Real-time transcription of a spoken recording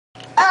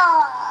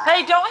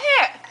Hey, don't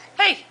hit.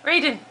 Hey,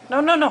 Raiden.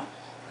 No, no, no.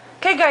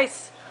 Okay,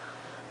 guys.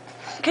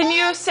 Can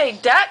you say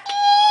duck?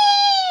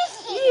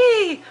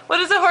 Yee. What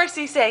does a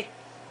horsey say?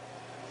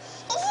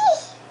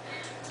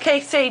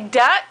 Okay, say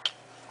duck.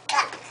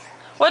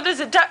 What does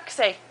a duck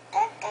say?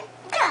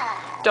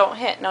 Don't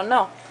hit. No,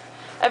 no.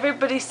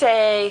 Everybody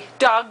say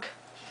dog.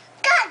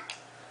 Dog.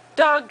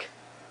 Dog?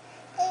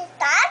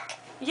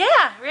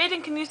 Yeah,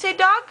 Raiden, can you say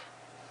dog?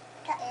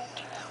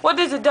 What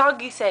does a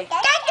doggy say?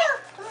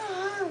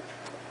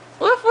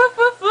 Woof, woof,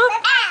 woof, woof.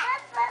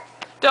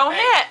 Don't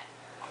hit.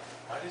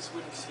 Why does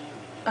Woody see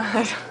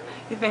me?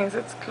 He thinks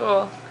it's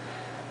cool.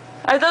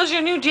 Are those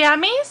your new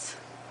jammies?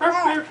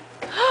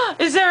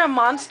 Is there a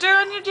monster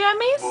on your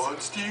jammies?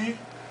 Monster?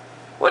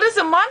 What does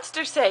a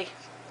monster say?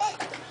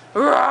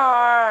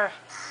 Roar!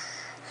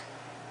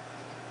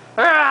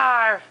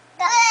 Roar!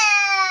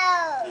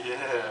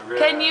 Yeah, right.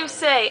 Can you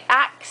say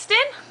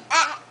Axton?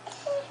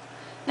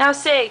 Now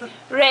say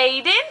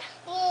Raiden.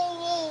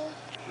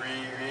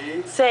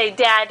 Riri? Say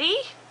Daddy.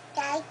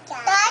 Daddy?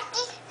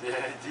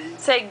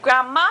 Say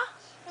Grandma.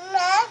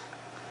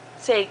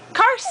 Say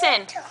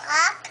Carson.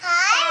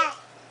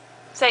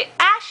 Say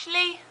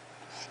Ashley.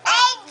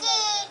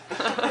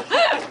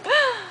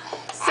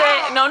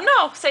 Say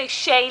no. Say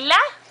Shayla.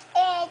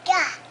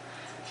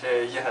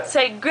 Yeah.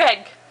 Say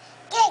Greg.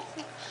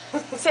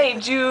 Say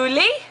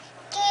Julie.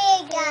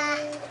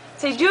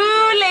 Say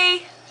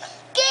Julie.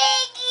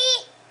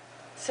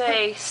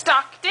 Say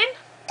Stockton.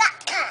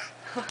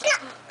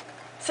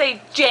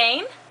 Say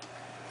Jane.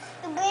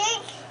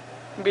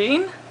 Bean.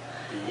 Bean?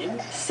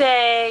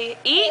 Say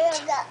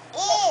eat.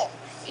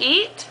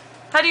 Eat.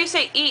 How do you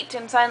say eat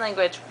in sign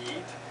language?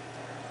 Eat?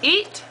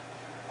 Eat.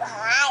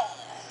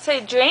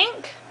 Say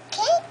drink.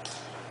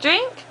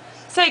 Drink.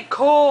 Say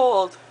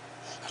cold.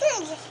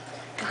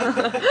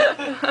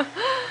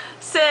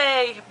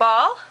 Say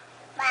ball.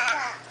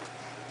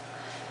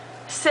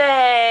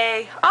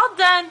 Say all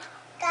done.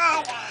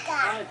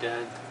 Hi,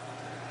 Dad.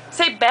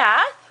 Say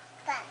bath.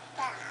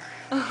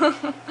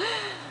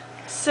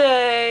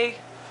 Say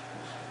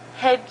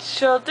head,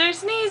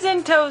 shoulders, knees,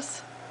 and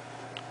toes.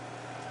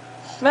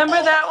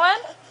 Remember that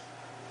one?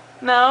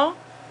 No?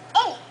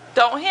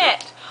 Don't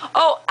hit.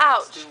 Oh,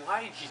 ouch. Then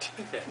why did you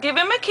do that? Give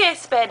him a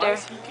kiss Why better.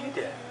 does he do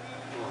that?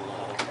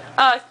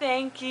 Oh,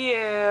 thank you.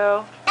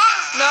 No.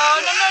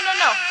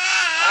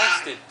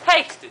 Axton. Hey.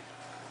 Axton.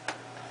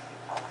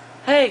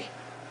 Hey.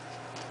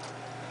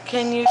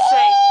 Can you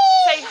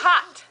say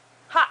hot?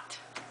 Hot.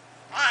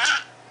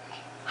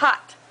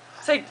 Hot.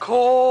 Say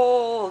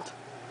cold.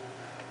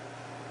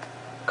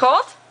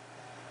 Cold?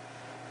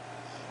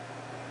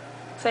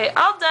 Say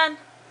all done.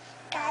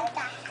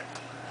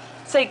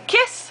 Say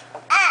kiss.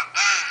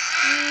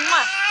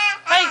 Mwah.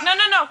 Hey,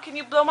 no. Can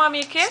you blow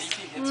mommy a kiss? See if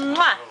he hits him,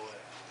 Mwah.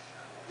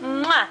 throw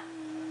away.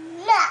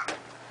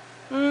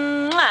 Mwah.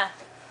 Mwah.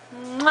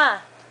 Mwah.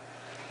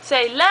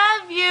 Say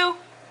love you.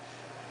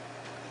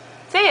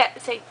 Say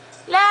it. Say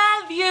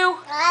love you.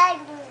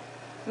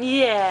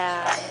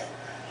 Yeah.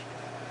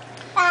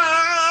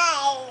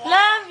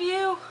 Love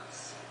you.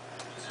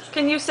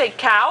 Can you say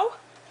cow?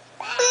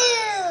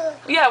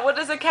 Yeah, what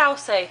does a cow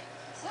say?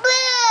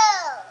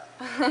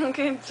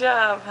 Good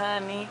job,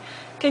 honey.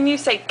 Can you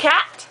say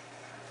cat?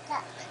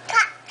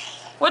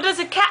 What does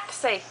a cat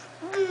say?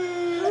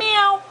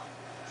 Meow.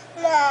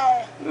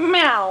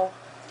 Meow.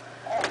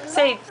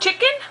 Say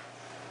chicken?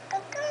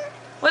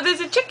 What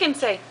does a chicken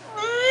say?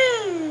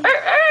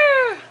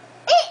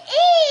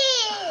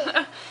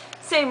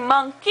 Say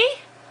monkey?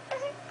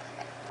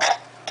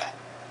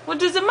 What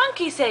does a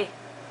monkey say?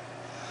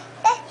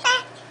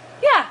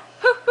 Yeah.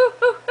 Hoo, hoo,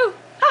 hoo, hoo.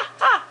 Ha,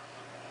 ha.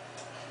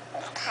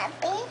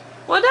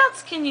 What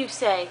else can you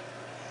say?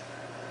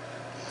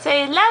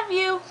 Say love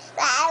you.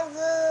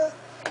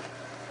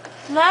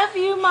 Love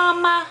you,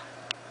 Mama.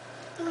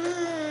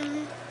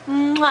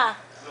 Mwah.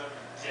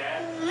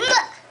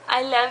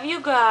 I love you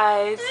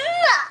guys.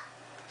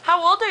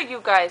 How old are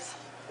you guys?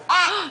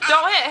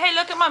 Don't hit. Hey,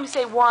 look at Mommy.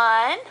 Say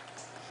 1.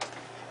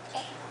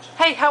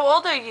 Hey, how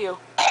old are you?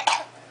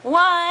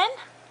 1.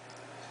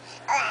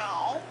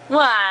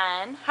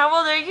 1. How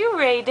old are you,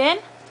 Raiden?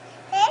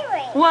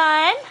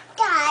 1.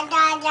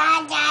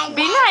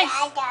 Be nice.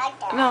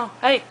 No.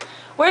 Hey,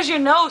 where's your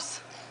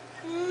nose?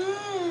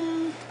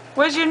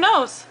 Where's your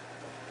nose?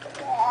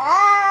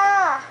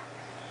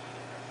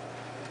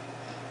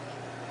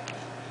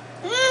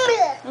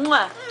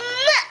 Mwah.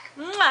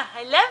 Mwah.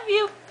 I love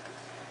you.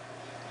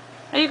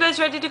 Are you guys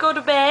ready to go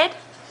to bed?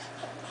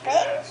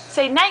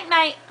 Say night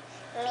night.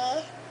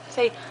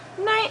 Say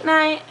night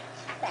night.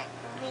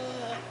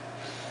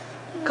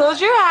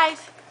 Close your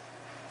eyes.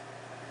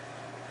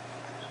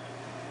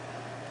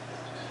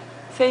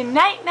 Say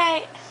night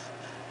night.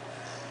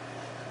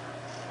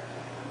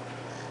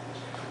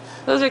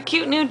 Those are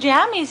cute new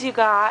jammies you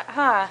got,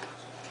 huh?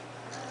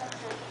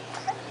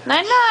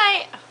 Night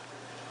night.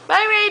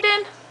 Bye,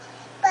 Raiden.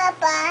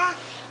 Bye-bye.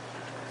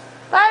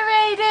 Bye,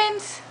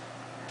 Raidens.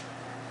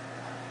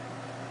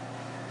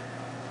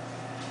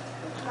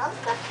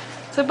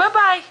 So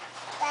bye-bye.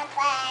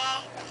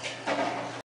 Bye-bye.